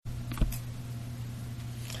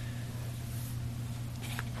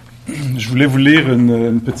Je voulais vous lire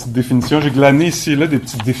une petite définition. J'ai glané ici et là des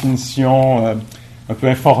petites définitions un peu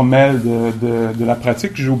informelles de la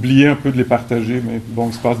pratique. J'ai oublié un peu de les partager, mais bon,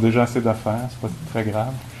 il se passe déjà assez d'affaires, c'est pas très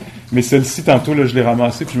grave. Mais celle-ci, tantôt, là, je l'ai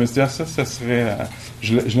ramassée, puis je me suis dit, ça serait...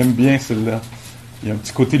 je l'aime bien, celle-là. Il y a un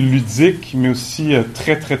petit côté ludique, mais aussi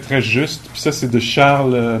très, très, très juste. Puis ça, c'est de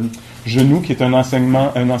Charles Genoux, qui est un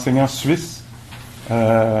enseignant suisse,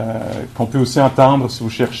 qu'on peut aussi entendre si vous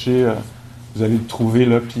cherchez... vous allez le trouver,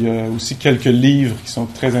 là. Puis aussi quelques livres qui sont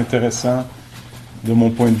très intéressants de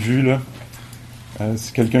mon point de vue, là.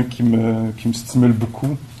 C'est quelqu'un qui me stimule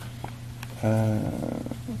beaucoup.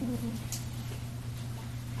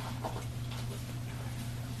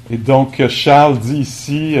 Et donc, Charles dit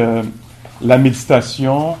ici, la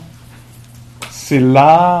méditation, c'est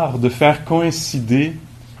l'art de faire coïncider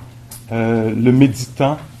le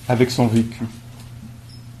méditant avec son vécu.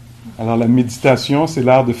 Alors, la méditation, c'est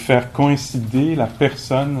l'art de faire coïncider la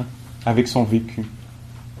personne avec son vécu.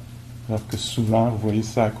 Alors que souvent, vous voyez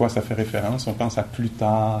ça, à quoi ça fait référence? On pense à plus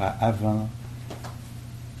tard, à avant.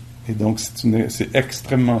 Et donc, c'est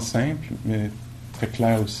extrêmement simple, mais très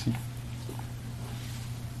clair aussi.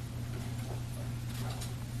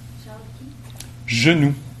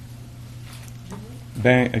 Genoux.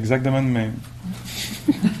 Ben, exactement de même.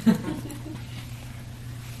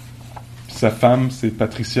 Sa femme, c'est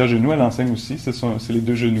Patricia Genoux, elle enseigne aussi, c'est les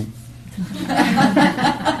deux genoux.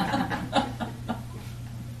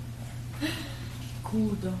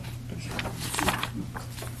 Coude.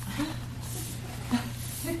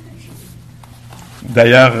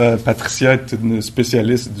 D'ailleurs, Patricia est une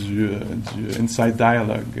spécialiste du Inside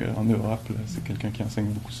Dialogue en Europe. Là. C'est quelqu'un qui enseigne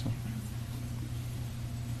beaucoup ça.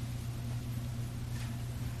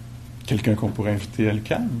 Quelqu'un qu'on pourrait inviter à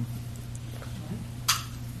l'UQAM.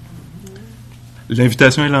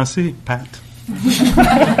 L'invitation est lancée, Pat.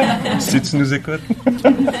 Si tu nous écoutes.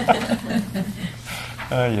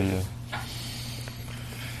 Aïe, aïe, aïe.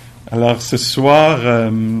 Alors, ce soir,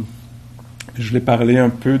 je voulais parler un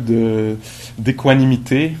peu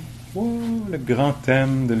d'équanimité. Oh, le grand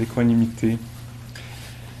thème de l'équanimité.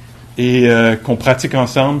 Et qu'on pratique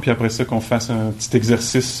ensemble, puis après ça, qu'on fasse un petit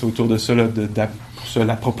exercice autour de ça, là, pour se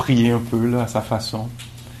l'approprier un peu là, à sa façon.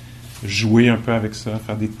 Jouer un peu avec ça,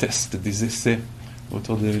 faire des tests, des essais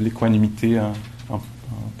autour de l'équanimité,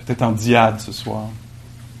 peut-être en diade ce soir.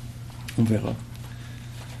 On verra.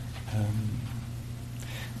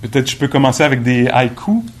 Peut-être je peux commencer avec des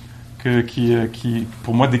haïkus qui,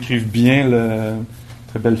 pour moi, décrivent bien la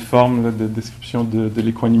très belle forme là, de description de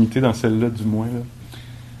l'équanimité, dans celle-là du moins.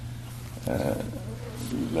 Là.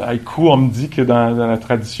 Le haïku, on me dit que dans la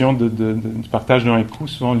tradition du partage d'un haïku,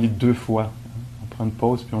 souvent on lit 2 fois. On prend une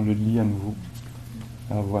pause puis on le lit à nouveau.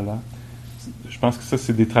 Alors voilà. Je pense que ça,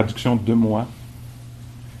 c'est des traductions de moi.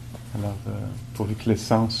 Alors, pour que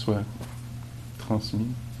l'essence soit transmise.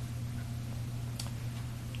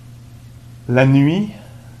 La nuit,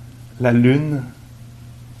 la lune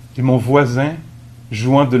et mon voisin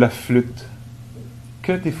jouant de la flûte.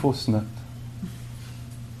 Que des fausses notes.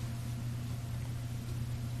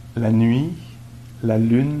 La nuit, la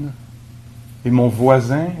lune et mon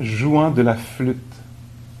voisin jouant de la flûte.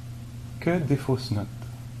 Que des fausses notes.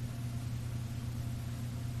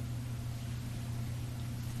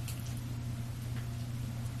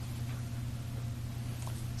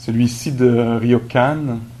 Celui-ci de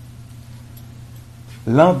Ryokan.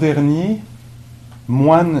 L'an dernier,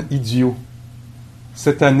 moine idiot.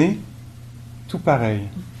 Cette année, tout pareil.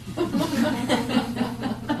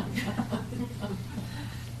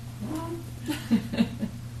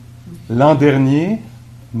 L'an dernier,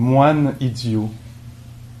 moine idiot.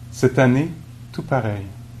 Cette année, tout pareil.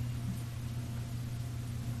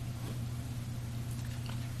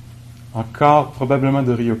 Encore probablement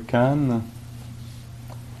de Ryokan.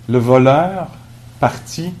 Le voleur,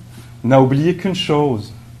 parti, n'a oublié qu'une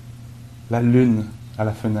chose, la lune à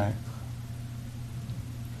la fenêtre.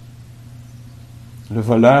 Le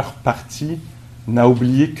voleur, parti, n'a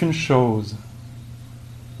oublié qu'une chose,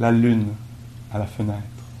 la lune à la fenêtre.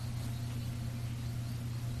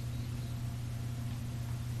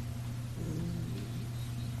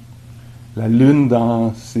 La lune,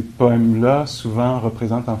 dans ces poèmes-là, souvent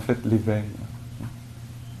représente en fait l'éveil.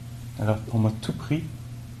 Alors, on m'a tout pris,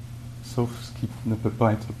 sauf ce qui ne peut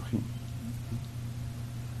pas être pris.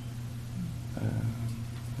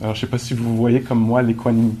 Alors, je ne sais pas si vous voyez comme moi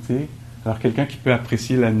l'équanimité. Alors, quelqu'un qui peut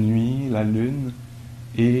apprécier la nuit, la lune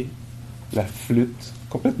et la flûte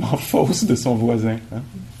complètement fausse de son voisin. Hein?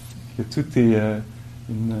 Que tout est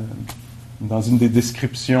dans une des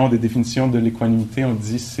descriptions, des définitions de l'équanimité, on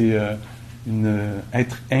dit c'est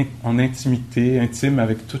être en intimité, intime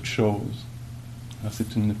avec toute chose. Alors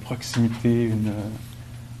c'est une proximité,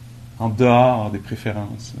 en dehors des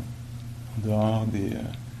préférences, là. En dehors des...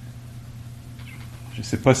 je ne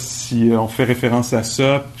sais pas si on fait référence à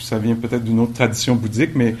ça, ça vient peut-être d'une autre tradition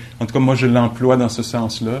bouddhique, mais en tout cas, moi, je l'emploie dans ce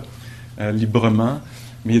sens-là, librement.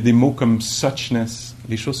 Mais il y a des mots comme suchness.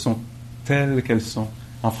 Les choses sont telles qu'elles sont.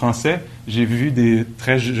 En français, j'ai vu des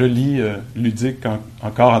très jolis, ludiques,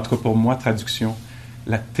 encore, en tout cas pour moi, traductions.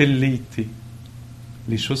 La telléité.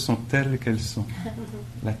 Les choses sont telles qu'elles sont.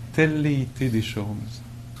 La telléité des choses.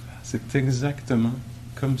 C'est exactement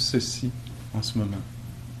comme ceci en ce moment.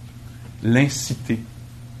 L'incité.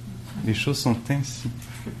 Les choses sont ainsi.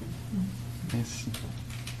 Ainsi.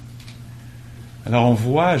 Alors on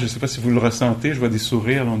voit, je ne sais pas si vous le ressentez, je vois des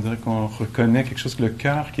sourires, on dirait qu'on reconnaît quelque chose, le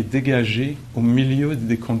cœur qui est dégagé au milieu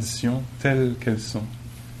des conditions telles qu'elles sont.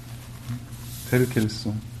 Telles qu'elles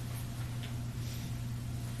sont.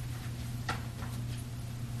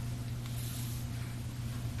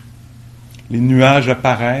 Les nuages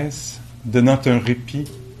apparaissent, donnant un répit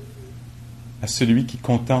à celui qui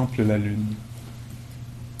contemple la lune.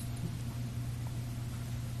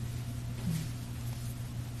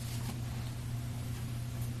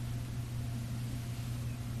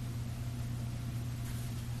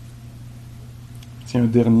 Tiens, un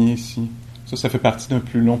dernier ici. Ça fait partie d'un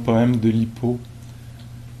plus long poème de Lippo.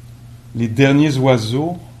 Les derniers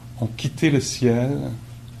oiseaux ont quitté le ciel,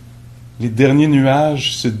 les derniers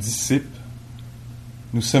nuages se dissipent,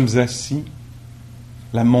 nous sommes assis,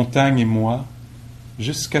 la montagne et moi,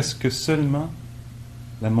 jusqu'à ce que seulement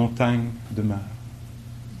la montagne demeure.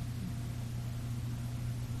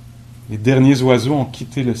 Les derniers oiseaux ont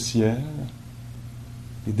quitté le ciel,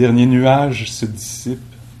 les derniers nuages se dissipent,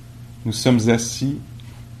 nous sommes assis,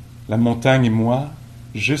 la montagne et moi,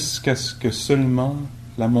 jusqu'à ce que seulement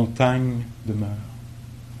la montagne demeure.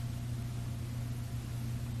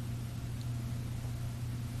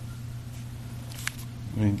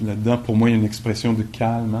 Et là-dedans, pour moi, il y a une expression de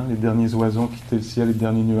calme. Hein? Les derniers oiseaux ont quitté le ciel, les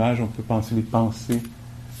derniers nuages, on peut penser les pensées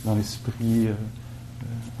dans l'esprit,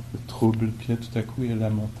 le trouble, puis là, tout à coup, il y a la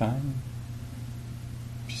montagne,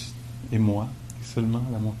 puis, et moi, et seulement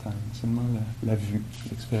la montagne, seulement la vue,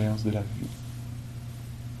 l'expérience de la vue.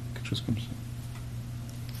 Quelque chose comme ça.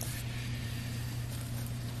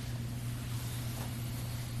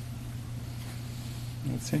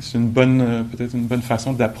 Tiens, c'est une bonne, peut-être une bonne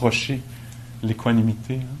façon d'approcher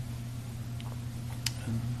l'équanimité.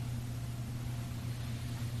 Hein?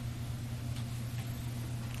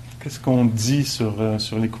 Qu'est-ce qu'on dit sur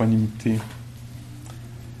l'équanimité?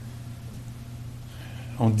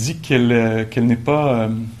 On dit qu'elle n'est pas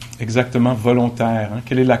exactement volontaire. Hein?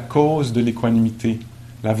 Quelle est la cause de l'équanimité?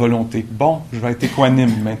 La volonté. Bon, je vais être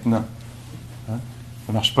équanime maintenant. Hein? Ça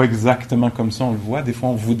ne marche pas exactement comme ça, on le voit. Des fois,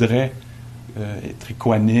 on voudrait être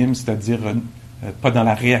équanime, c'est-à-dire pas dans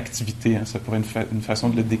la réactivité. Hein? Ça pourrait être une façon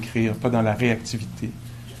de le décrire. Pas dans la réactivité.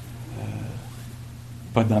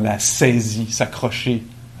 Pas dans la saisie, s'accrocher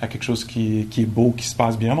à quelque chose qui est beau, qui se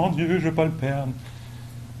passe bien. Mon Dieu, je ne veux pas le perdre.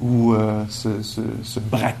 Ou se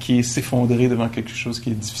braquer, s'effondrer devant quelque chose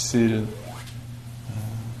qui est difficile.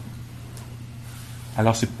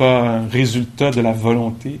 Alors, ce n'est pas un résultat de la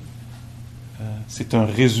volonté, c'est un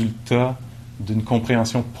résultat d'une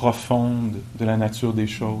compréhension profonde de la nature des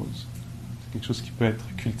choses. C'est quelque chose qui peut être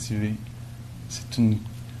cultivé. C'est une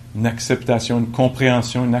acceptation, une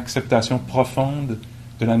compréhension, une acceptation profonde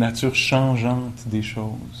de la nature changeante des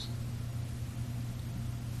choses.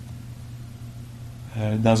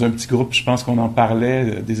 Dans un petit groupe, je pense qu'on en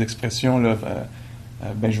parlait, des expressions, là,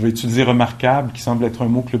 je vais utiliser remarquable, qui semble être un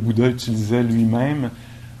mot que le Bouddha utilisait lui-même,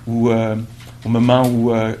 où au moment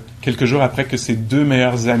où, quelques jours après que ses deux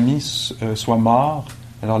meilleurs amis soient morts,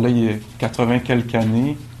 alors là, il y a 80 quelques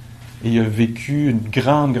années, et il a vécu une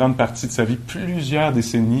grande partie de sa vie, plusieurs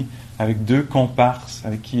décennies, avec deux comparses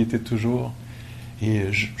avec qui il était toujours.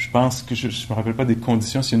 Et je pense que, je ne me rappelle pas des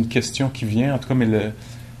conditions, s'il y a une question qui vient, en tout cas, mais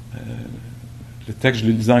le texte, je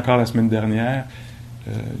le lisais encore la semaine dernière,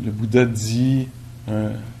 le Bouddha dit,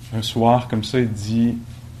 un soir comme ça, il dit,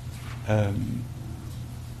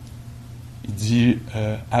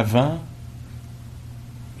 avant,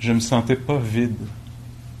 je ne me sentais pas vide.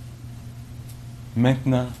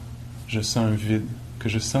 Maintenant, je sens un vide que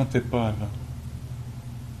je ne sentais pas avant.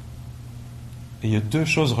 Et il y a deux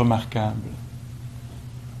choses remarquables.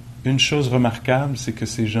 Une chose remarquable, c'est que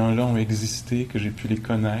ces gens-là ont existé, que j'ai pu les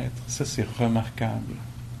connaître. Ça, c'est remarquable.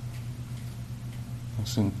 Donc,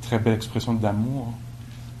 c'est une très belle expression d'amour.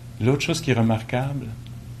 L'autre chose qui est remarquable,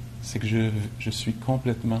 c'est que je suis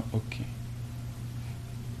complètement OK.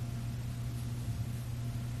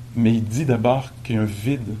 Mais il dit d'abord qu'il y a un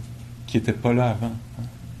vide qui n'était pas là avant. Hein?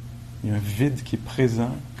 Il y a un vide qui est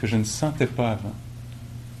présent que je ne sentais pas avant.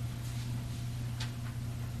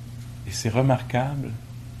 Et c'est remarquable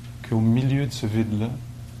qu'au milieu de ce vide-là,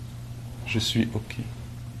 je suis OK.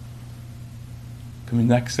 Comme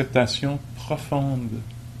une acceptation profonde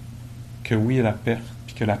que oui, il y a la perte,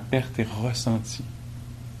 puis que la perte est ressentie.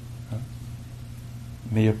 Hein?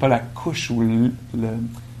 Mais il n'y a pas la couche où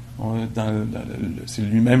c'est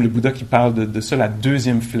lui-même le Bouddha qui parle de ça, la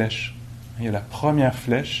deuxième flèche. Il y a la première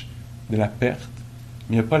flèche de la perte,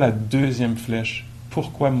 mais il n'y a pas la deuxième flèche.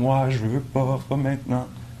 Pourquoi moi, je ne veux pas maintenant?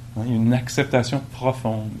 Hein? Il y a une acceptation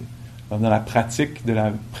profonde. Alors, dans la pratique de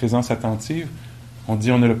la présence attentive, on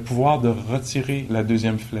dit on a le pouvoir de retirer la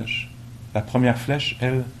deuxième flèche. La première flèche,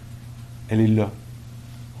 elle est là.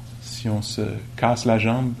 Si on se casse la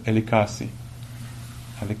jambe, elle est cassée.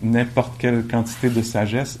 Avec n'importe quelle quantité de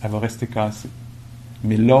sagesse, elle va rester cassée.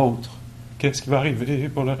 Mais l'autre, qu'est-ce qui va arriver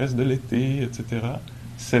pour le reste de l'été, etc.,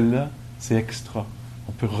 celle-là, c'est extra.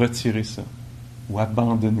 On peut retirer ça ou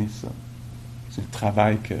abandonner ça. C'est le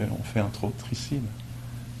travail qu'on fait entre autres ici. Là.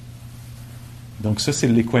 Donc ça, c'est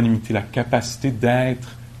l'équanimité, la capacité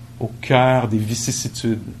d'être au cœur des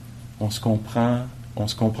vicissitudes. On se comprend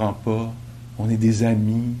pas, on est des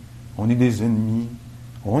amis, on est des ennemis,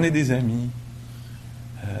 on est des amis.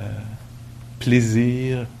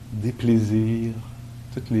 Plaisir, déplaisir,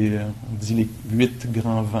 on dit les 8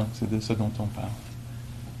 grands vents, c'est de ça dont on parle.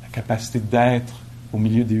 La capacité d'être au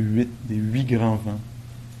milieu des 8 grands vents.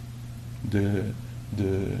 De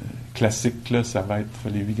classique, là, ça va être,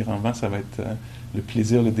 les 8 grands vents, ça va être le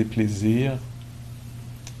plaisir, le déplaisir,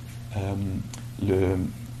 le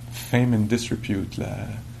fame and disrepute,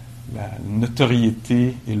 la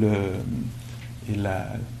notoriété et la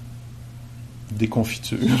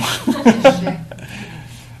déconfiture.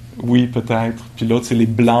 Oui, peut-être. Puis l'autre, c'est les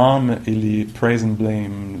blâmes et les praise and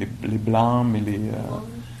blame. Les blâmes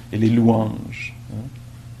et les louanges. Hein?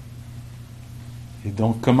 Et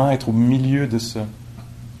donc, comment être au milieu de ça?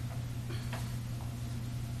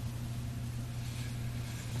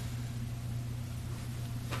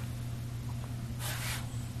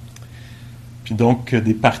 Puis donc,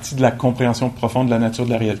 des parties de la compréhension profonde de la nature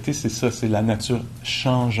de la réalité, c'est ça, c'est la nature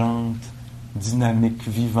changeante, dynamique,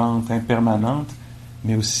 vivante, impermanente,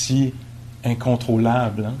 mais aussi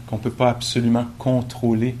incontrôlable, hein, qu'on ne peut pas absolument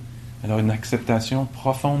contrôler. Alors une acceptation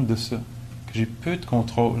profonde de ça, que j'ai peu de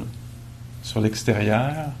contrôle sur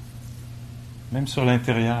l'extérieur, même sur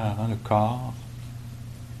l'intérieur, hein, le corps.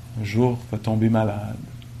 Un jour, va tomber malade.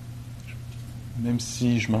 Même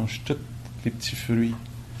si je mange tous les petits fruits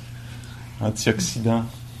antioxydants,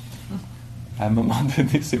 à un moment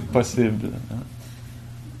donné, c'est possible. Hein.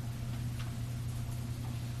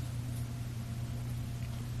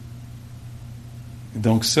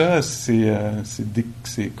 Donc ça, ces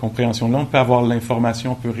compréhensions-là, on peut avoir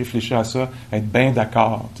l'information, on peut réfléchir à ça, être bien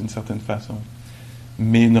d'accord d'une certaine façon.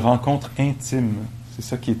 Mais une rencontre intime, c'est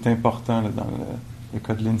ça qui est important là, dans le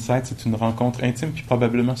cas de l'insight, c'est une rencontre intime puis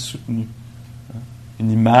probablement soutenue. Hein? Une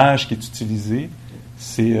image qui est utilisée,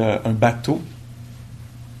 c'est un bateau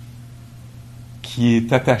qui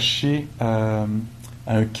est attaché à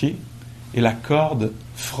un quai et la corde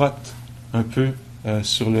frotte un peu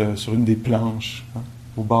sur une des planches, hein,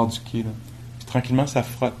 au bord du quai. Là. Puis tranquillement, ça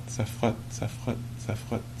frotte,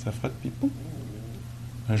 puis pouf,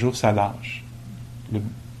 un jour, ça lâche.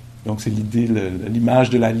 Donc, c'est l'idée, l'image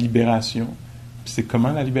de la libération. Puis c'est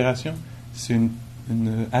comment la libération? C'est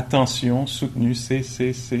une attention soutenue,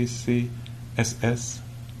 C.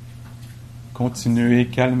 Continuer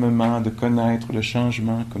calmement de connaître le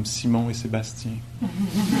changement comme Simon et Sébastien.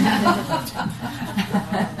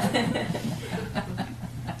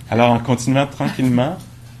 Alors, en continuant tranquillement,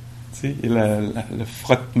 tu sais, le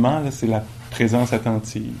frottement, là, c'est la présence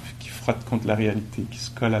attentive qui frotte contre la réalité, qui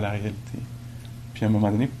se colle à la réalité. Puis à un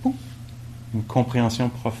moment donné, pouf, une compréhension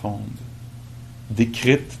profonde,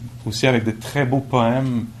 décrite aussi avec de très beaux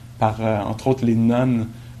poèmes par, entre autres, les nonnes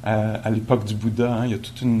à l'époque du Bouddha. Hein, il y a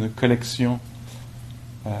toute une collection,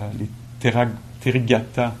 les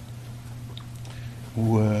Therigatha,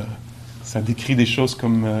 où ça décrit des choses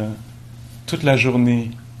comme toute la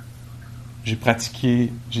journée, j'ai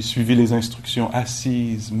pratiqué, j'ai suivi les instructions,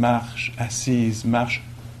 assise, marche,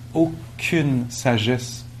 aucune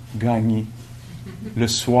sagesse gagnée. Le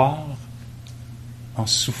soir, en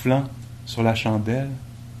soufflant sur la chandelle,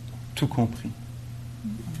 tout compris.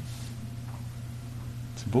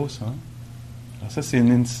 C'est beau, ça, hein? Alors ça, c'est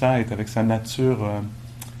une insight avec sa nature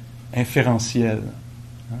inférentielle.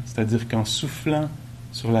 Hein? C'est-à-dire qu'en soufflant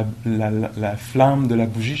sur la flamme de la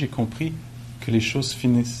bougie, j'ai compris que les choses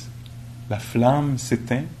finissent. La flamme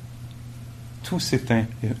s'éteint tout s'éteint.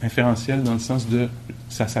 Inférentiel dans le sens de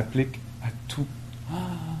ça s'applique à tout.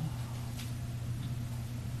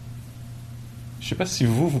 Je ne sais pas si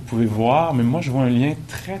vous pouvez voir, mais moi je vois un lien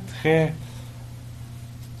très très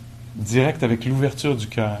direct avec l'ouverture du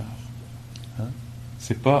cœur. Hein?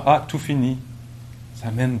 C'est pas tout fini.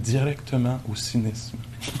 Ça mène directement au cynisme.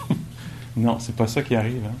 Non, c'est pas ça qui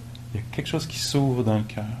arrive. Hein? Il y a quelque chose qui s'ouvre dans le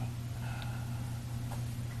cœur.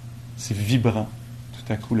 C'est vibrant.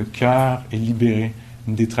 Tout à coup, le cœur est libéré.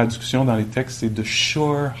 Une des traductions dans les textes, c'est « the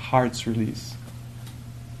sure heart's release ».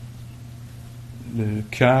 Le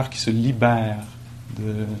cœur qui se libère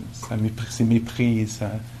de ses méprises,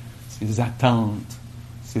 ses attentes,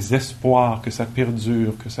 ses espoirs que ça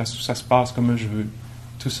perdure, que ça se passe comme je veux.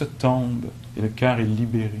 Tout ça tombe et le cœur est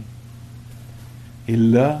libéré. Et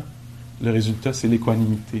là, le résultat, c'est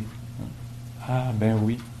l'équanimité. Ah, ben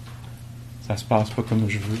oui, ça se passe pas comme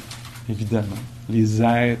je veux, évidemment. Les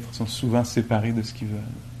êtres sont souvent séparés de ce qu'ils veulent.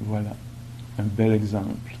 Voilà, un bel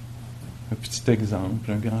exemple. Un petit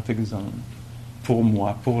exemple, un grand exemple. Pour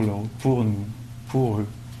moi, pour l'autre, pour nous, pour eux.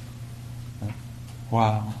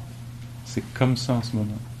 Wow! C'est comme ça en ce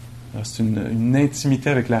moment. Alors, c'est une intimité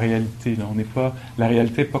avec la réalité. Là. La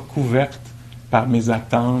réalité n'est pas couverte par mes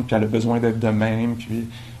attentes, puis elle a besoin d'être de même, puis,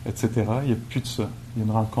 etc. Il n'y a plus de ça. Il y a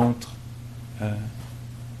une rencontre, on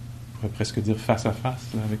pourrait presque dire face à face,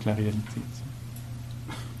 là, avec la réalité.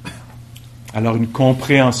 Alors, une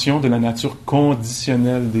compréhension de la nature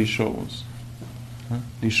conditionnelle des choses. Hein?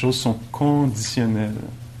 Les choses sont conditionnelles.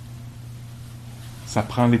 Ça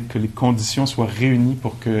prend que les conditions soient réunies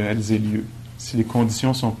pour qu'elles aient lieu. Si les conditions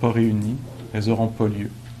ne sont pas réunies, elles n'auront pas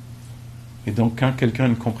lieu. Et donc, quand quelqu'un a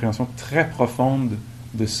une compréhension très profonde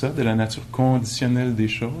de ça, de la nature conditionnelle des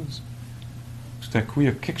choses, tout à coup, il y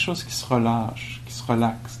a quelque chose qui se relâche, qui se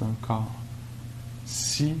relaxe dans le corps.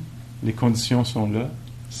 Si les conditions sont là,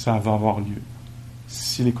 ça va avoir lieu.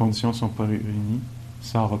 Si les conditions ne sont pas réunies,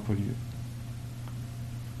 ça n'aura pas lieu.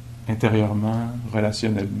 Intérieurement,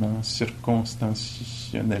 relationnellement,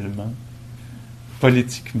 circonstanciellement,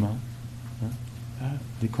 politiquement. Hein?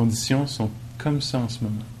 Les conditions sont comme ça en ce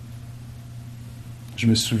moment. Je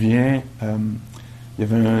me souviens, il y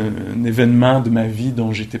avait un événement de ma vie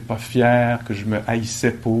dont j'étais pas fier, que je me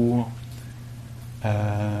haïssais pour.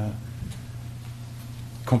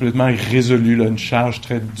 Complètement irrésolu, là, une charge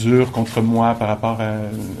très dure contre moi par rapport à,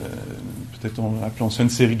 peut-être appelons ça une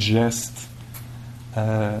série de gestes,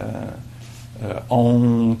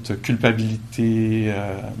 honte, culpabilité,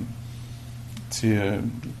 c'est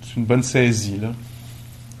une bonne saisie, là.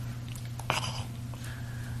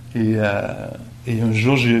 Et un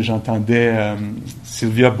jour, j'entendais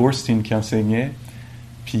Sylvia Boorstein qui enseignait,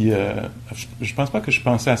 puis je pense pas que je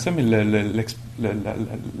pensais à ça, mais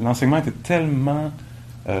l'enseignement était tellement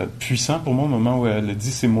puissant pour moi au moment où elle a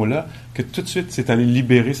dit ces mots-là, que tout de suite, c'est allé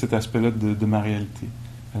libérer cet aspect-là de ma réalité.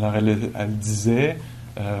 Alors, elle disait,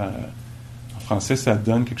 en français, ça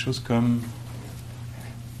donne quelque chose comme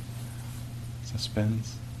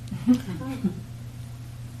suspense.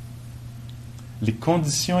 Les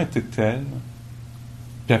conditions étaient telles,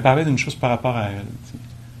 puis elle parlait d'une chose par rapport à elle,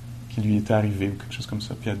 qui lui était arrivée, ou quelque chose comme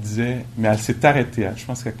ça. Puis elle disait, mais elle s'est arrêtée. Je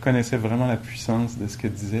pense qu'elle connaissait vraiment la puissance de ce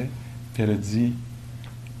qu'elle disait. Puis elle a dit,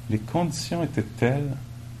 les conditions étaient telles,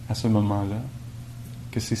 à ce moment-là,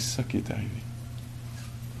 que c'est ça qui est arrivé.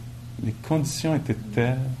 Les conditions étaient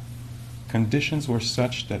telles, conditions were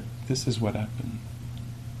such that this is what happened.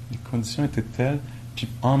 Les conditions étaient telles, puis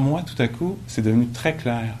en moi, tout à coup, c'est devenu très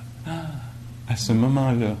clair. À ce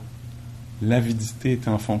moment-là, l'avidité était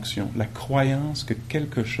en fonction. La croyance que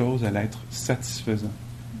quelque chose allait être satisfaisant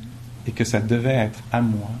et que ça devait être à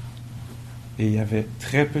moi. Et il y avait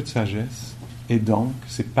très peu de sagesse. Et donc,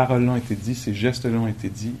 ces paroles-là ont été dites, ces gestes-là ont été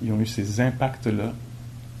dits, ils ont eu ces impacts-là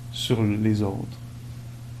sur les autres.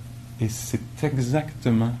 Et c'est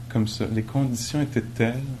exactement comme ça. Les conditions étaient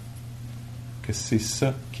telles que c'est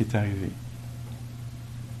ça qui est arrivé.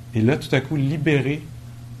 Et là, tout à coup, libéré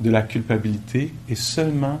de la culpabilité, et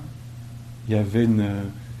seulement, il y avait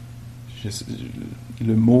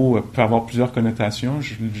le mot peut avoir plusieurs connotations,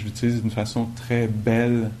 je l'utilise d'une façon très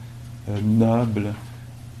belle, noble.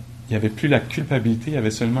 Il n'y avait plus la culpabilité, il y avait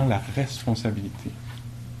seulement la responsabilité.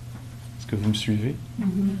 Est-ce que vous me suivez?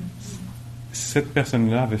 Cette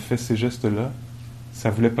personne-là avait fait ces gestes-là. Ça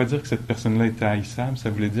ne voulait pas dire que cette personne-là était haïssable, ça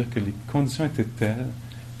voulait dire que les conditions étaient telles,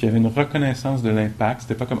 puis il y avait une reconnaissance de l'impact.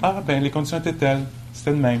 C'était pas comme, les conditions étaient telles,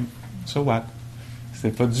 c'était le même. So what?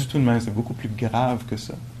 C'était pas du tout le même, c'était beaucoup plus grave que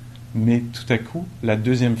ça. Mais tout à coup, la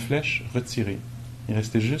deuxième flèche retirée. Il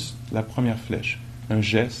restait juste la première flèche, un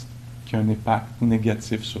geste qui a un impact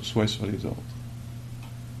négatif sur soi et sur les autres.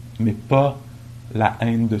 Mais pas la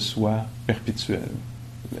haine de soi perpétuelle,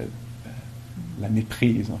 la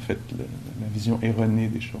méprise, en fait, la vision erronée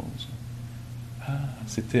des choses. Ah,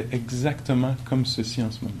 c'était exactement comme ceci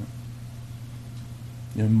en ce moment.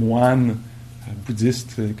 Il y a un moine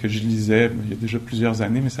bouddhiste que je lisais il y a déjà plusieurs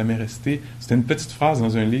années, mais ça m'est resté. C'était une petite phrase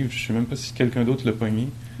dans un livre, je ne sais même pas si quelqu'un d'autre l'a pogné,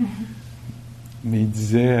 mais il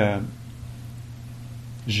disait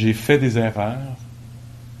j'ai fait des erreurs,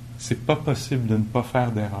 c'est pas possible de ne pas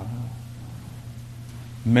faire d'erreurs.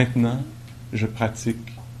 Maintenant, je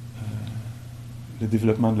pratique le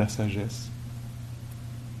développement de la sagesse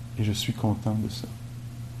et je suis content de ça.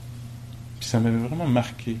 Puis ça m'avait vraiment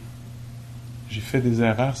marqué. J'ai fait des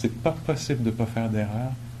erreurs, c'est pas possible de ne pas faire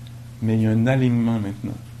d'erreurs, mais il y a un alignement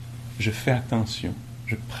maintenant. Je fais attention,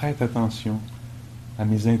 je prête attention à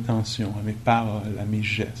mes intentions, à mes paroles, à mes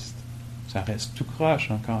gestes. Ça reste tout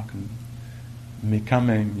croche encore, mais quand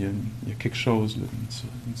même, il y a quelque chose, là,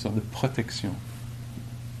 une sorte de protection.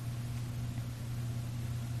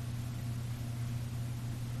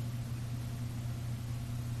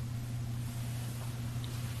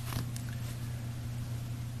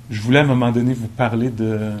 Je voulais à un moment donné vous parler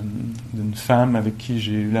d'une femme avec qui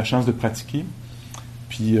j'ai eu la chance de pratiquer.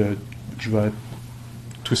 Puis je vais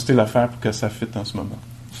twister l'affaire pour que ça fitte en ce moment.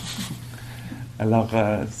 Alors,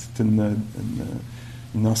 c'est une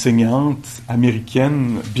enseignante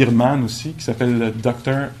américaine, birmane aussi, qui s'appelle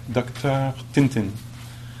Dr. Tintin.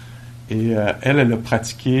 Et elle a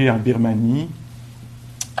pratiqué en Birmanie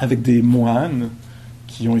avec des moines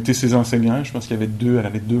qui ont été ses enseignants. Je pense qu'il y avait elle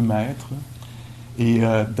avait 2 maîtres. Et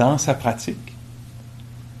dans sa pratique,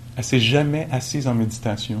 elle s'est jamais assise en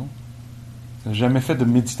méditation. Elle n'a jamais fait de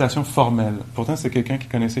méditation formelle. Pourtant, c'est quelqu'un qui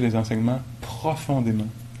connaissait les enseignements profondément.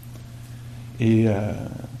 Et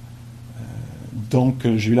donc,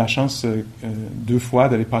 j'ai eu la chance 2 fois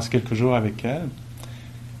d'aller passer quelques jours avec elle.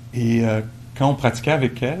 Et quand on pratiquait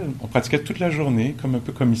avec elle, on pratiquait toute la journée, un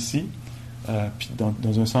peu comme ici. Puis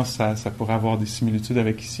dans un sens, ça pourrait avoir des similitudes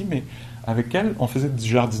avec ici, mais avec elle, on faisait du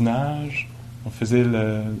jardinage, on faisait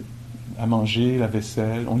à manger, la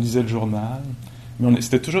vaisselle, on lisait le journal, mais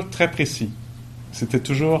c'était toujours très précis. C'était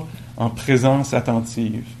toujours en présence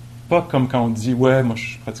attentive. Pas comme quand on dit « Ouais, moi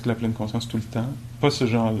je pratique la pleine conscience tout le temps ». Pas ce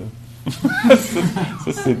genre-là.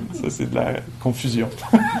 ça, c'est de la confusion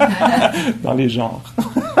dans les genres.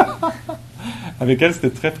 Avec elle,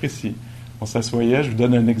 c'était très précis. On s'assoyait, je vous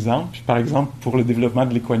donne un exemple. Puis par exemple, pour le développement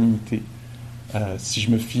de l'équanimité, si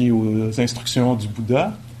je me fie aux instructions du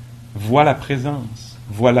Bouddha, vois la présence,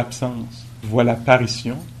 vois l'absence, vois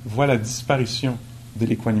l'apparition, vois la disparition de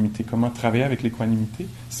l'équanimité. Comment travailler avec l'équanimité?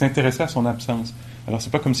 S'intéresser à son absence. Alors, c'est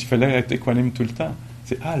pas comme s'il fallait être équanime tout le temps.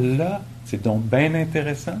 C'est « Ah, là, c'est donc bien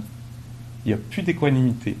intéressant. Il n'y a plus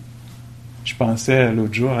d'équanimité. » Je pensais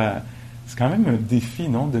l'autre jour à... C'est quand même un défi,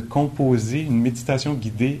 non? De composer une méditation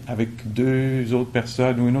guidée avec 2 autres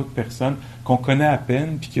personnes ou une autre personne qu'on connaît à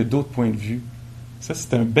peine puis qui a d'autres points de vue. Ça,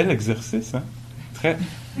 c'est un bel exercice, hein? Très...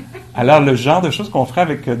 Alors, le genre de choses qu'on ferait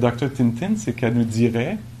avec Dr. Tintin, c'est qu'elle nous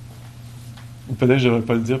dirait, ou peut-être je ne devrais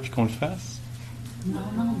pas le dire puis qu'on le fasse. Non.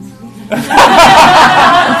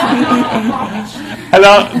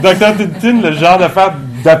 Alors, Dr. Tintin, le genre d'affaires,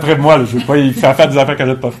 d'après moi, là, je ne veux pas y faire des affaires qu'elle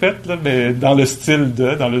n'a pas faites, là, mais dans le style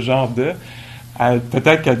dans le genre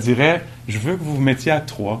peut-être qu'elle dirait, je veux que vous vous mettiez à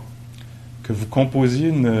 3, que vous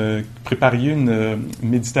prépariez une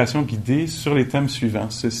méditation guidée sur les thèmes suivants,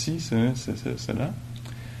 ceci, cela.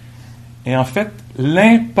 Et en fait,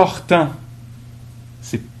 l'important,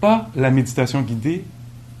 c'est pas la méditation guidée,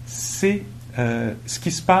 c'est ce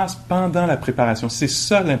qui se passe pendant la préparation. C'est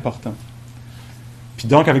ça l'important. Puis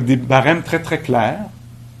donc, avec des barèmes très, très clairs,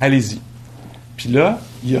 allez-y. Puis là,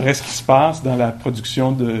 il y aurait ce qui se passe dans la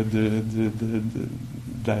production de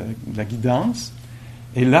la guidance.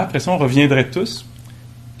 Et là, après ça, on reviendrait tous,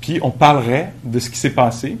 puis on parlerait de ce qui s'est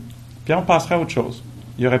passé, puis on passerait à autre chose.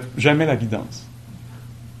 Il n'y aurait jamais la guidance.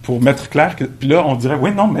 Pour mettre clair que... Puis là, on dirait,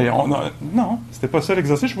 oui, non, mais non, c'était pas ça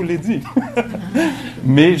l'exercice, je vous l'ai dit.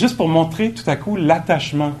 Mais juste pour montrer tout à coup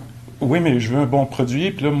l'attachement. Oui, mais je veux un bon produit,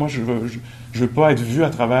 puis là, moi, je veux pas être vu à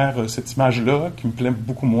travers cette image-là, qui me plaît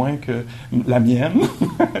beaucoup moins que la mienne.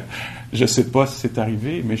 Je sais pas si c'est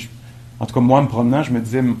arrivé, mais en tout cas, moi, en me promenant, je me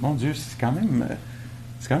disais, mon Dieu, c'est quand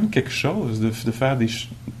même quelque chose de faire des... Tu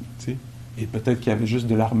sais, et peut-être qu'il y avait juste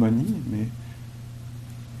de l'harmonie, mais...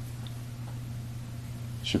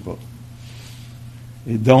 Je sais pas.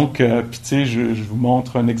 Et donc, puis tu sais, je vous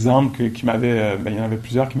montre un exemple qui m'avait... il y en avait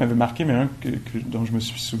plusieurs qui m'avaient marqué, mais un dont je me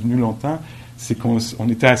suis souvenu longtemps, c'est qu'on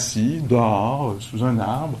était assis dehors, sous un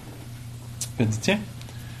arbre. Elle dit, tiens,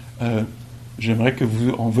 j'aimerais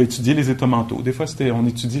on va étudier les états mentaux. Des fois, on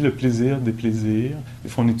étudie le plaisir des plaisirs. Des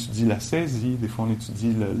fois, on étudie la saisie. Des fois, on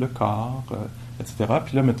étudie le corps, etc.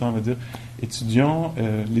 Puis là, mettons, on va dire, étudions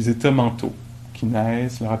les états mentaux qui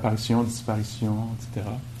naissent, leur apparition, disparition, etc.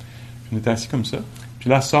 Puis on était assis comme ça. Puis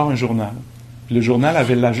là, sort un journal. Puis le journal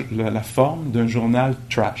avait la forme d'un journal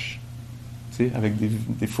trash. Tu sais, avec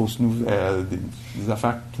des fausses nouvelles, des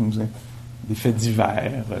affaires des faits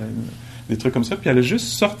divers, des trucs comme ça. Puis elle a juste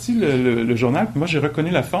sorti le journal, puis moi j'ai reconnu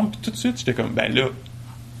la forme, puis tout de suite j'étais comme, ben là,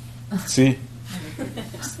 tu sais,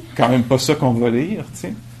 c'est quand même pas ça qu'on va lire, tu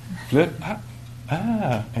sais. Puis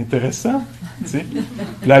là, intéressant, tu sais.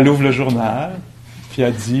 Puis là elle ouvre le journal, puis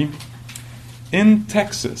elle dit, in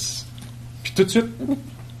Texas. Puis tout de suite,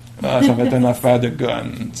 ça va être une affaire de gun,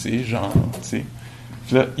 tu sais, genre, tu sais.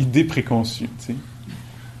 Puis là, idée préconçue, tu sais.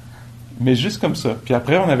 Mais juste comme ça. Puis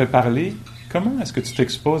après, on avait parlé, comment est-ce que tu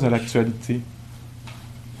t'exposes à l'actualité?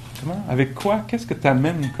 Avec quoi? Qu'est-ce que tu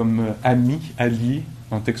amènes comme ami, allié,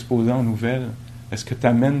 en t'exposant aux nouvelles? Est-ce que tu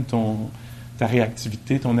amènes ta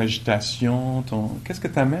réactivité, ton agitation? Qu'est-ce que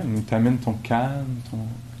tu amènes? Tu amènes ton calme?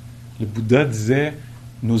 Le Bouddha disait,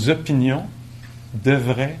 nos opinions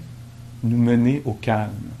devraient nous mener au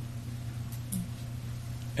calme.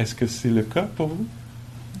 Est-ce que c'est le cas pour vous?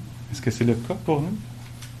 Est-ce que c'est le cas pour nous?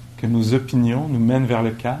 Que nos opinions nous mènent vers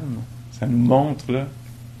le calme? Ça nous montre là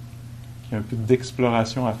qu'il y a un peu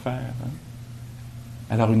d'exploration à faire. Hein?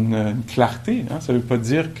 Alors une clarté, hein, ça ne veut pas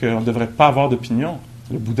dire qu'on ne devrait pas avoir d'opinion.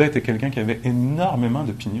 Le Bouddha était quelqu'un qui avait énormément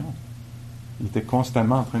d'opinions. Il était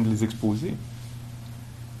constamment en train de les exposer.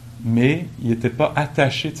 Mais il n'était pas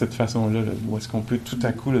attaché de cette façon-là. Où est-ce qu'on peut tout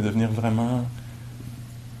à coup devenir vraiment...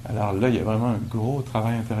 Alors là, il y a vraiment un gros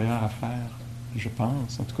travail intérieur à faire, je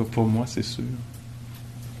pense. En tout cas, pour moi, c'est sûr.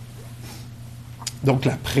 Donc,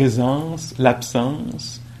 la présence,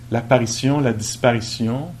 l'absence, l'apparition, la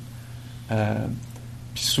disparition.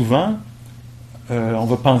 Puis souvent, on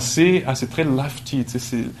va penser, c'est très lofty, tu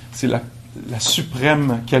sais, c'est la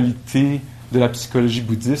suprême qualité de la psychologie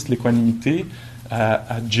bouddhiste, l'équanimité.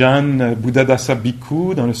 Ajahn Buddhadasa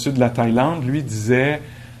Bhikkhu, dans le sud de la Thaïlande, lui disait,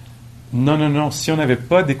 non, si on n'avait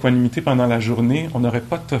pas d'équanimité pendant la journée, on n'aurait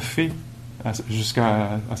pas toffé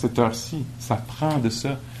jusqu'à cette heure-ci. Ça prend de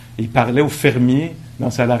ça. Et il parlait aux fermiers dans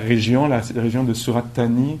la région de Surat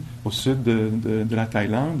Thani, au sud de la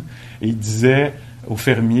Thaïlande. Et il disait aux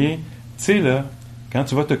fermiers, tu sais là, quand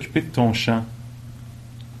tu vas t'occuper de ton champ,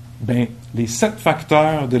 ben les 7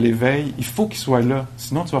 facteurs de l'éveil, il faut qu'ils soient là.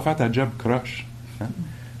 Sinon, tu vas faire ta job croche. Hein?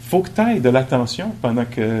 Faut que tu ailles de l'attention pendant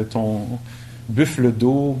que ton buffle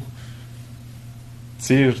d'eau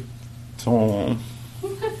tire ton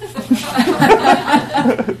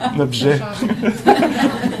objet.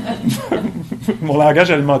 Mon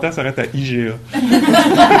langage alimentaire s'arrête à IGA.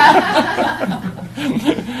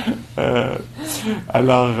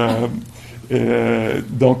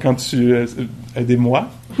 Donc, quand tu... aidez-moi.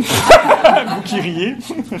 Vous qui riez.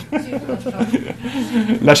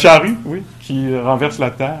 La charrue, oui, qui renverse la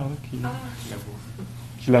terre,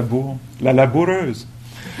 qui laboure. La laboureuse.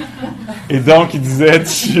 Et donc, il disait,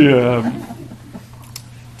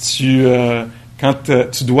 quand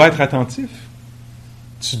tu dois être attentif,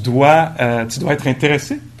 tu dois être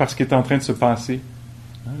intéressé par ce qui est en train de se passer.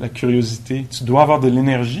 Hein, la curiosité. Tu dois avoir de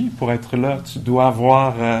l'énergie pour être là. Tu dois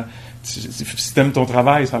avoir... si tu aimes ton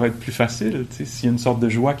travail, ça va être plus facile. S'il y a une sorte de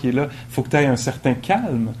joie qui est là, il faut que tu aies un certain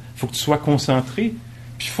calme. Il faut que tu sois concentré.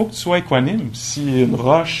 Puis il faut que tu sois équanime. Si une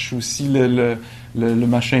roche ou si le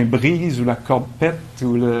machin brise ou la corde pète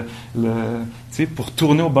ou pour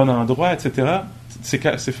tourner au bon endroit, etc.,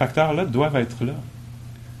 ces facteurs-là doivent être là.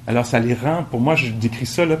 Alors ça les rend, pour moi je décris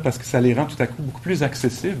ça là, parce que ça les rend tout à coup beaucoup plus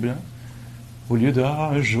accessibles. Hein? Au lieu de «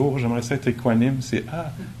 un jour, j'aimerais ça être équanime », c'est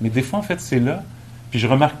 « mais des fois en fait c'est là ». Puis je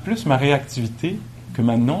remarque plus ma réactivité que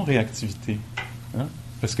ma non-réactivité. Hein?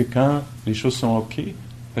 Parce que quand les choses sont OK,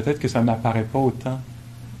 peut-être que ça ne m'apparaît pas autant.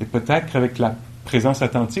 Et peut-être qu'avec la présence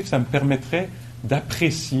attentive, ça me permettrait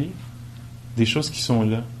d'apprécier des choses qui sont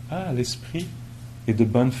là. L'esprit est de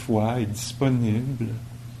bonne foi, est disponible,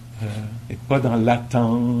 et pas dans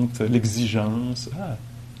l'attente, l'exigence.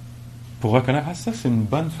 Pour reconnaître, ça c'est une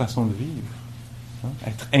bonne façon de vivre. Hein?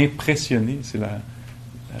 Être impressionné, c'est un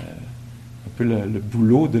peu le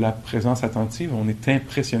boulot de la présence attentive. On est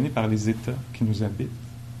impressionné par les états qui nous habitent.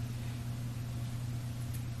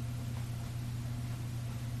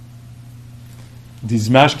 Des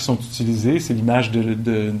images qui sont utilisées, c'est l'image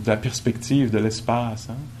de la perspective, de l'espace,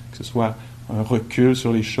 hein? Que ce soit un recul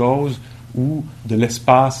sur les choses ou de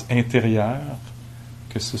l'espace intérieur,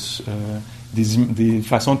 que des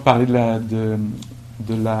façons de parler de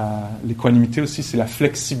l'équanimité aussi, c'est la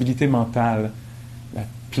flexibilité mentale,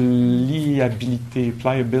 pliability,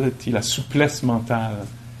 la souplesse mentale.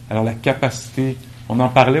 Alors la capacité, on en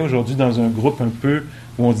parlait aujourd'hui dans un groupe un peu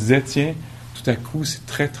où on disait, tiens, tout à coup c'est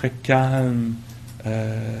très très calme,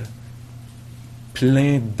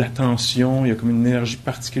 plein d'attention, il y a comme une énergie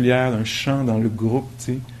particulière, un chant dans le groupe, tu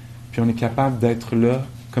sais, puis on est capable d'être là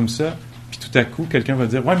comme ça, puis tout à coup quelqu'un va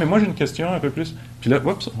dire, ouais mais moi j'ai une question un peu plus, puis là,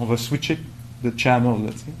 oups, on va switcher de channel,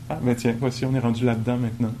 là, tu sais, ah ben tiens, voici on est rendu là-dedans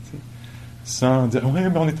maintenant, tu sais. Sans dire, ouais,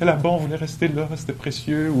 mais on était là-bas, on voulait rester là, c'était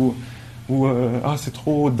précieux, ou ah, c'est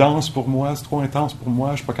trop dense pour moi, c'est trop intense pour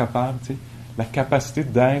moi, je suis pas capable, tu sais. La capacité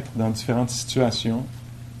d'être dans différentes situations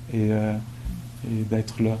et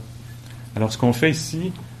d'être là. Alors, ce qu'on fait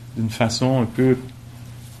ici, d'une façon un peu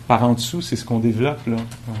par en dessous, c'est ce qu'on développe, là,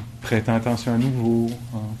 en prêtant attention à nouveau,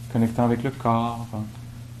 en connectant avec le corps,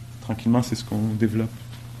 tranquillement, c'est ce qu'on développe.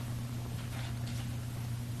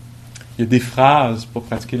 Il y a des phrases pour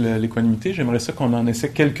pratiquer l'équanimité. J'aimerais ça qu'on en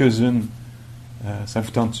essaie quelques-unes. Ça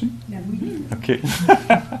vous tente-tu? Oui. OK.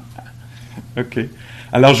 OK.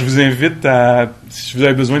 Alors, je vous invite à, si vous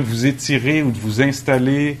avez besoin de vous étirer ou de vous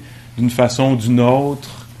installer d'une façon ou d'une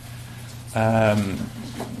autre,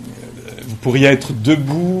 vous pourriez être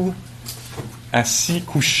debout, assis,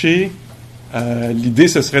 couché. L'idée,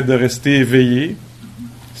 ce serait de rester éveillé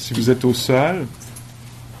si vous êtes au sol.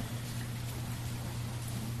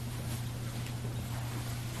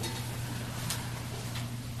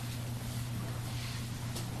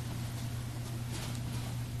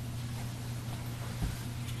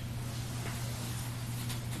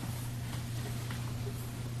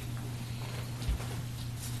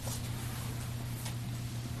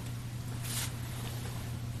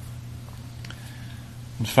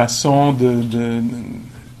 Une façon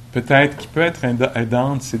peut-être qui peut être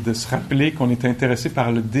aidante, c'est de se rappeler qu'on est intéressé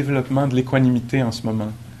par le développement de l'équanimité en ce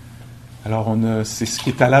moment. Alors, c'est ce qui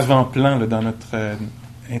est à l'avant-plan là, dans notre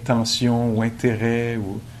intention ou intérêt.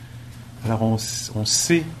 Alors, on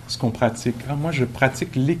sait ce qu'on pratique. Ah, moi, je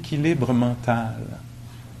pratique l'équilibre mental,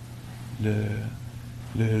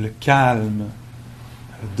 le calme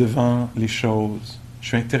devant les choses. Je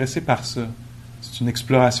suis intéressé par ça. C'est une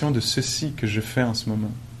exploration de ceci que je fais en ce moment.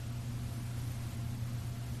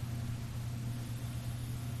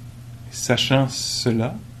 Et sachant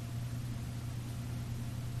cela,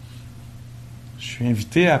 je suis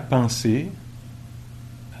invité à penser,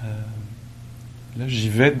 là j'y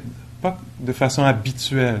vais pas de façon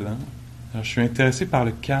habituelle, hein. Alors, je suis intéressé par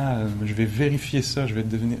le calme, je vais vérifier ça, je vais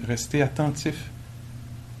rester attentif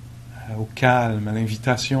au calme, à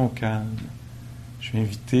l'invitation au calme. Je suis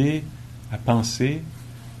invité à penser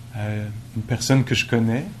à une personne que je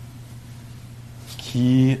connais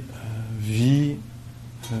qui vit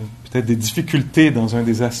peut-être des difficultés dans un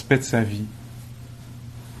des aspects de sa vie.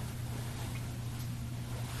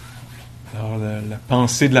 Alors la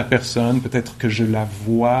pensée de la personne, peut-être que je la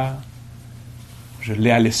vois, je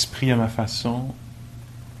l'ai à l'esprit à ma façon,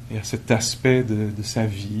 et à cet aspect de sa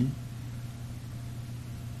vie,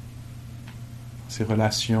 ses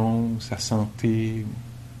relations, sa santé.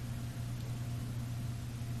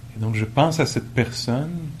 Et donc je pense à cette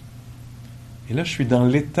personne, et là je suis dans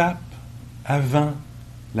l'étape avant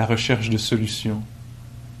la recherche de solutions.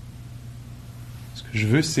 Ce que je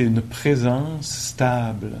veux, c'est une présence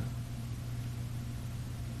stable.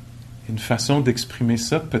 Une façon d'exprimer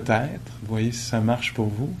ça, peut-être, vous voyez si ça marche pour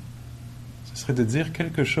vous, ce serait de dire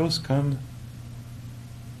quelque chose comme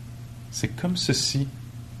 « C'est comme ceci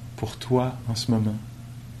pour toi en ce moment.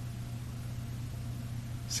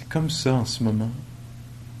 C'est comme ça en ce moment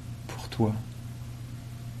pour toi. »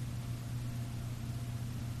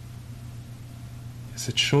 Il y a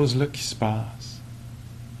cette chose-là qui se passe,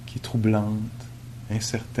 qui est troublante,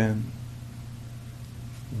 incertaine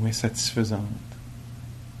ou insatisfaisante.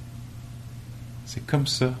 C'est comme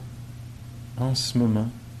ça, en ce moment,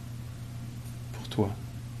 pour toi.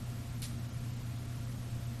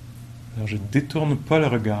 Alors je ne détourne pas le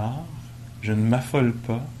regard, je ne m'affole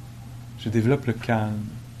pas, je développe le calme.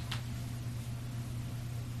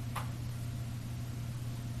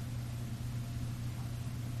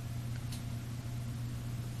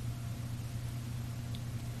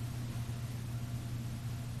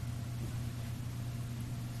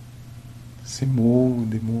 Ces mots,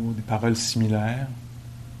 des paroles similaires,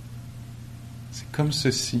 c'est comme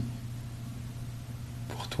ceci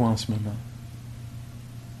pour toi en ce moment.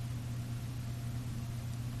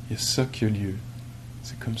 Il y a ça qui a lieu.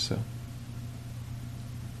 C'est comme ça.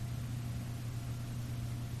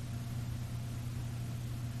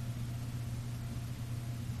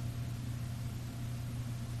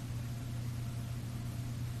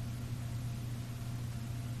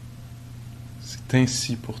 C'est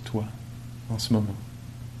ainsi pour toi en ce moment.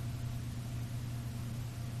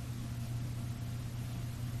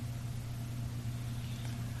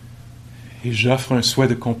 Et j'offre un souhait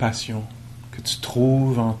de compassion, que tu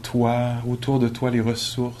trouves en toi, autour de toi, les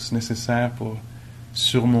ressources nécessaires pour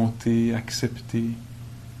surmonter, accepter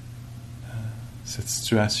cette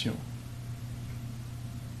situation.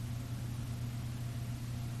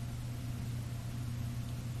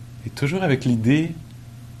 Et toujours avec l'idée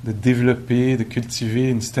de développer, de cultiver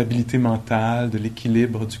une stabilité mentale, de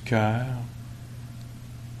l'équilibre du cœur,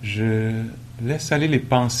 je laisse aller les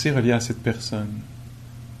pensées reliées à cette personne.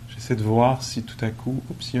 J'essaie de voir si tout à coup,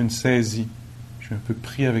 il y a une saisie. Je suis un peu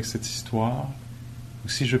pris avec cette histoire, ou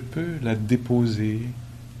si je peux la déposer,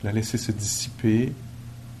 la laisser se dissiper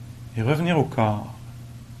et revenir au corps.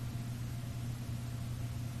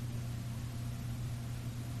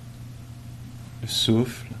 Le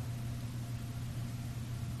souffle,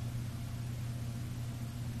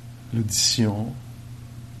 l'audition,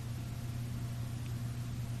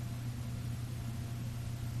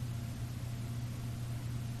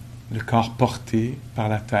 le corps porté par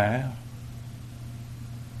la terre,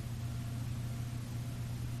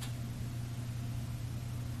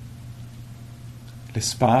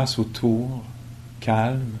 l'espace autour,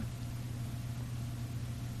 calme,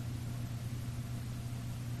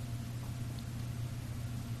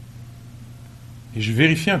 et je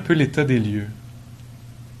vérifie un peu l'état des lieux.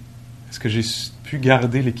 Est-ce que j'ai pu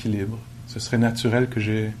garder l'équilibre? Ce serait naturel que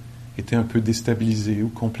j'ai été un peu déstabilisé ou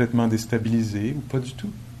complètement déstabilisé ou pas du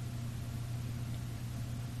tout.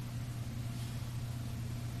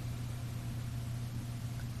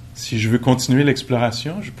 Si je veux continuer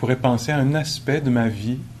l'exploration, je pourrais penser à un aspect de ma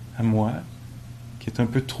vie, à moi, qui est un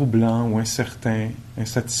peu troublant ou incertain,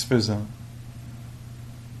 insatisfaisant.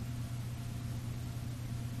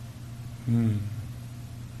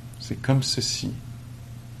 C'est comme ceci,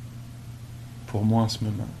 pour moi en ce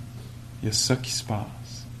moment. Il y a ça qui se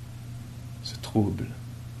passe, ce trouble,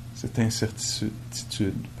 cette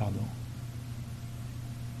incertitude, pardon.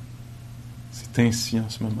 C'est ainsi en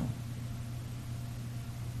ce moment.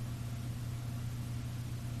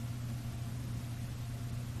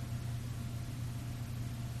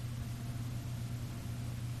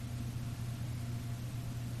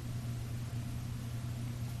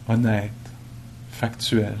 Honnête,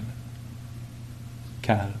 factuel,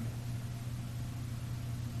 calme.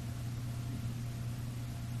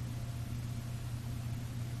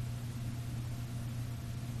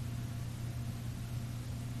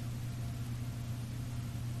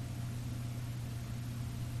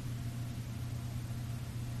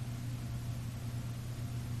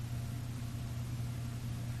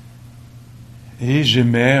 Et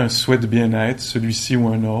j'émets un souhait de bien-être, celui-ci ou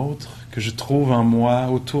un autre, que je trouve en moi,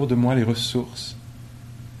 autour de moi, les ressources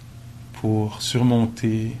pour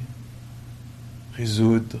surmonter,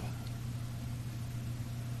 résoudre,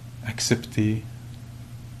 accepter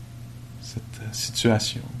cette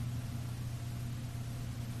situation.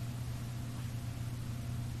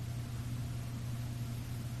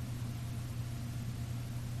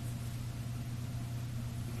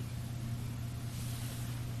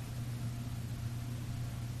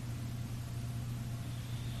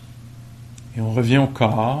 Et on revient au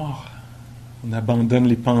corps, on abandonne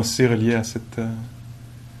les pensées reliées à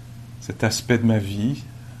cet aspect de ma vie,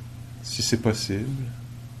 si c'est possible.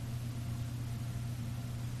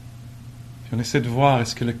 Puis on essaie de voir,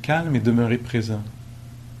 est-ce que le calme est demeuré présent?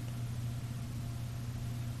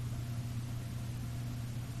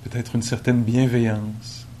 Peut-être une certaine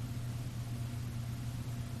bienveillance,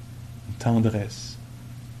 une tendresse.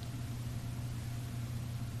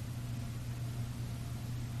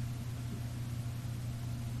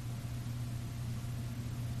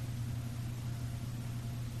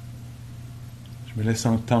 Je me laisse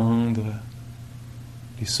entendre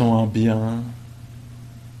les sons ambiants,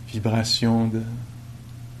 vibrations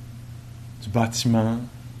du bâtiment.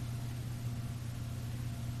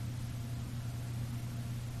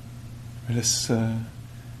 Je me laisse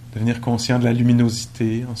devenir conscient de la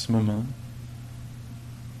luminosité en ce moment.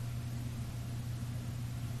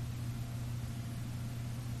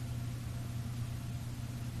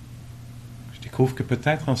 Je découvre que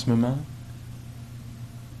peut-être en ce moment,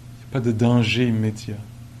 pas de danger immédiat.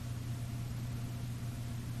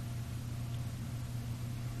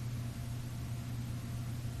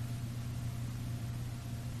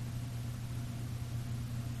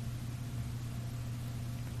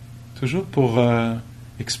 Toujours pour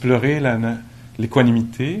explorer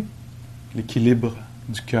l'équanimité, l'équilibre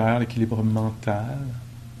du cœur, l'équilibre mental.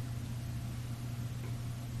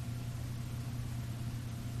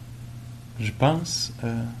 Je pense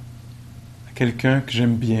à quelqu'un que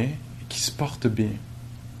j'aime bien et qui se porte bien.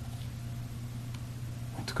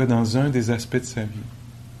 En tout cas, dans un des aspects de sa vie.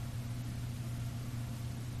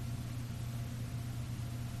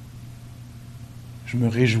 Je me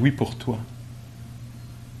réjouis pour toi.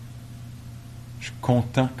 Je suis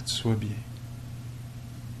content que tu sois bien.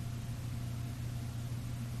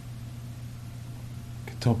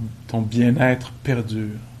 Que ton bien-être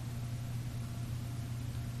perdure.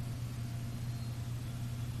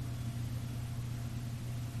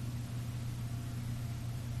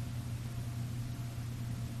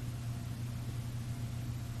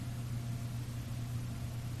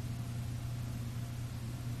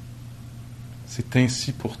 C'est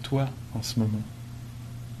ainsi pour toi en ce moment.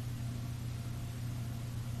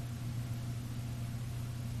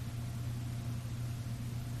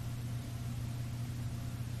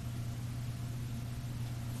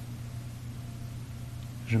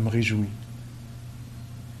 Je me réjouis.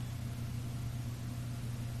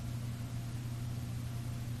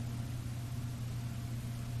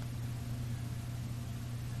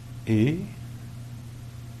 Et,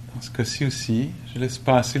 dans ce cas-ci aussi, je laisse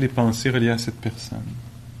passer les pensées reliées à cette personne.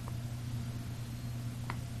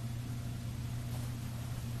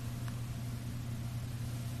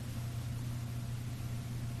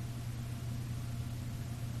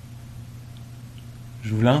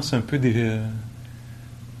 Je vous lance un peu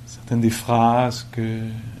certaines des phrases que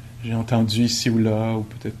j'ai entendues ici ou là, ou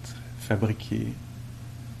peut-être fabriquées,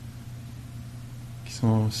 qui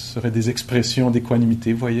seraient des expressions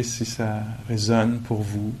d'équanimité. Voyez si ça résonne pour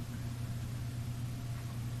vous.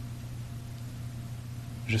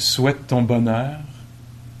 Je souhaite ton bonheur,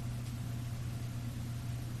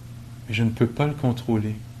 mais je ne peux pas le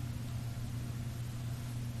contrôler.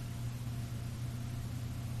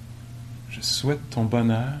 Je souhaite ton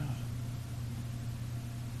bonheur,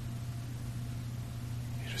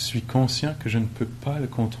 et je suis conscient que je ne peux pas le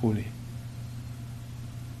contrôler.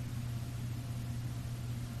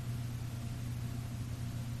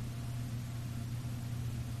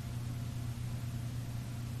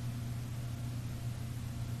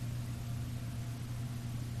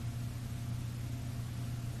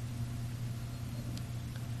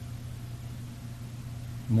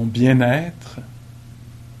 Mon bien-être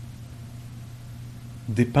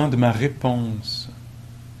dépend de ma réponse,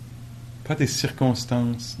 pas des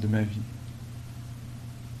circonstances de ma vie.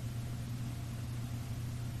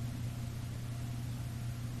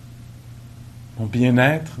 Mon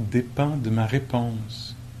bien-être dépend de ma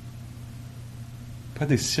réponse, pas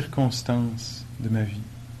des circonstances de ma vie.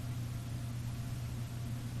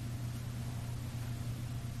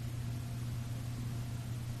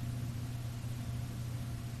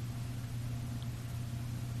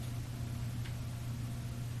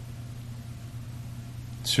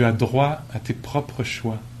 Tu as droit à tes propres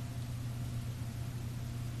choix.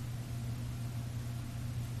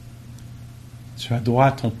 Tu as droit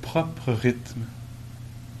à ton propre rythme.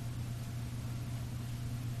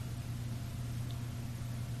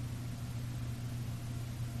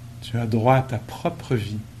 Tu as droit à ta propre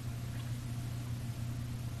vie.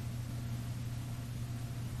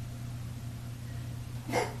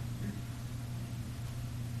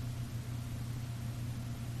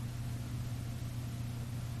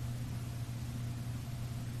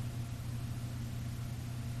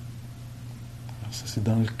 Ça, c'est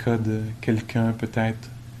dans le cas de quelqu'un, peut-être,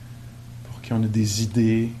 pour qui on a des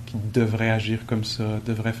idées, qui devrait agir comme ça,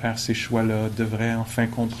 devrait faire ces choix-là, devrait enfin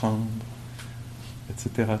comprendre,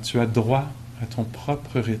 etc. Tu as droit à ton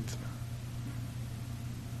propre rythme.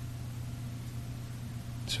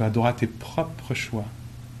 Tu as droit à tes propres choix.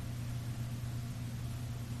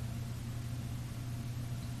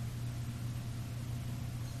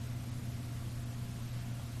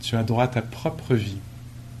 Tu as droit à ta propre vie.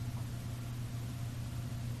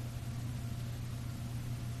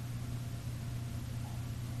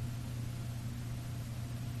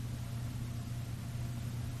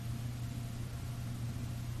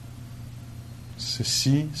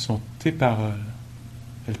 Ceci sont tes paroles.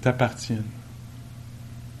 Elles t'appartiennent.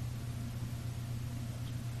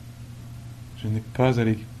 Je n'ai pas à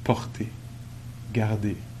les porter,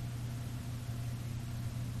 garder.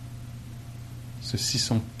 Ceci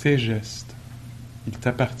sont tes gestes. Ils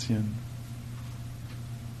t'appartiennent.